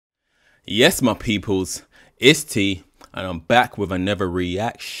Yes, my peoples, it's T, and I'm back with another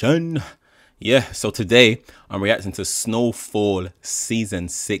reaction. Yeah, so today I'm reacting to Snowfall Season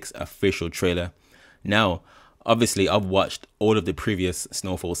 6 official trailer. Now, obviously, I've watched all of the previous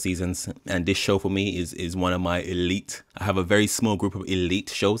Snowfall seasons, and this show for me is one of my elite. I have a very small group of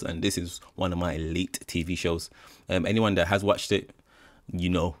elite shows, and this is one of my elite TV shows. Anyone that has watched it, you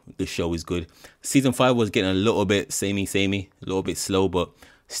know the show is good. Season 5 was getting a little bit samey, a little bit slow, but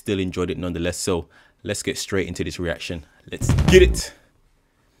still enjoyed it nonetheless. So let's get straight into this reaction. Let's get it.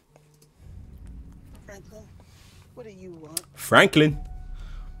 Franklin, what do you want? Franklin.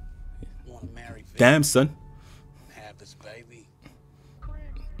 Want to marry Vic? Damn, son. Have this baby?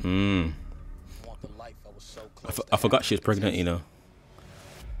 Mm. Want the life I was so close I forgot she was pregnant, you know.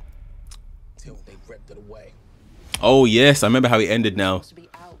 Till they ripped it away. Oh yes, I remember how it ended now.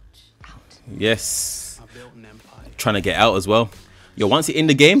 Yes. I built an empire. Trying to get out as well. Yo, once you're in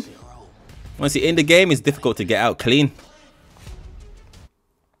the game, it's difficult to get out clean.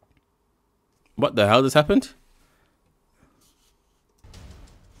 What the hell just happened?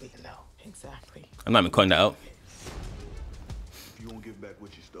 You know, exactly. I'm not even cutting that out. If you won't give back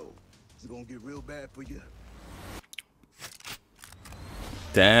what you stole, It's gonna get real bad for you.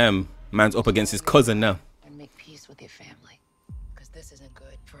 Damn, man's up against his cousin now. And make peace with your family, because this isn't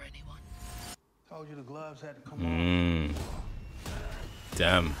good for anyone. Told you the gloves had to come on.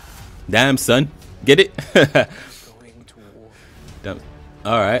 Damn, son, get it? Going to war. Damn.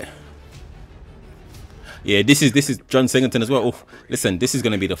 All right. Yeah, this is John Singleton as well. Oof. Listen, this is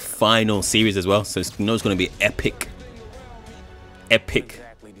gonna be the final series as well, so it's gonna be epic.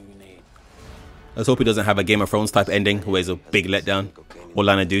 Exactly do you need? Let's hope it doesn't have a Game of Thrones type ending where it's a big letdown or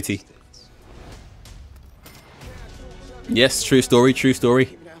line of duty. Yes, true story, true story.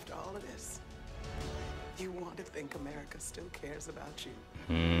 Even after all of this, you want to think America still cares about you.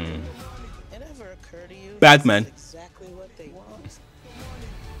 It ever occur to you? Bad man. That's exactly what they want.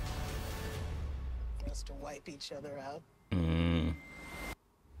 Us to wipe each other out.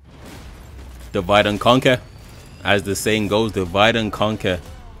 Divide and conquer. As the saying goes, divide and conquer.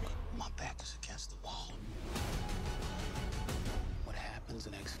 My back is against the wall. What happens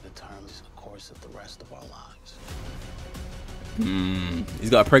next determines the course of the rest of our lives. He's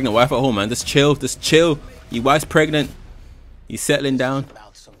got a pregnant wife at home, man. Just chill, Your wife's pregnant. He's settling down.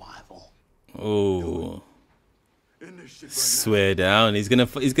 About survival. Oh, in this shit right swear down. He's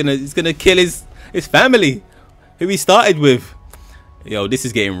gonna kill his family, who he started with. Yo, this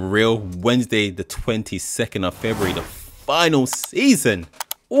is getting real. Wednesday, the 22nd of February, the final season.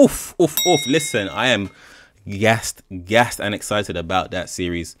 Oof. Listen, I am gassed and excited about that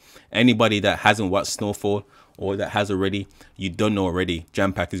series. Anybody that hasn't watched Snowfall or that has already, you don't know already,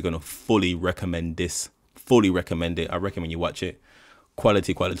 JamPak is gonna fully recommend this. Fully recommend it. I recommend you watch it.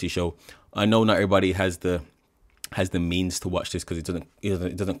 Quality show. I know not everybody has the means to watch this because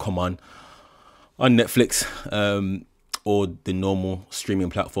it doesn't come on Netflix or the normal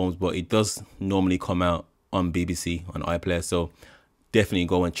streaming platforms, but it does normally come out on BBC on iPlayer. So definitely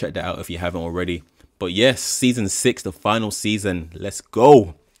go and check that out if you haven't already. But yes, season 6, the final season. Let's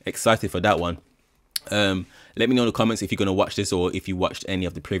go. Excited for that one. Let me know in the comments if you're going to watch this or if you watched any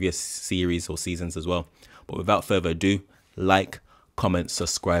of the previous series or seasons as well. But without further ado, like, comment,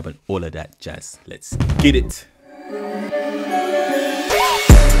 subscribe, and all of that jazz. Let's get it.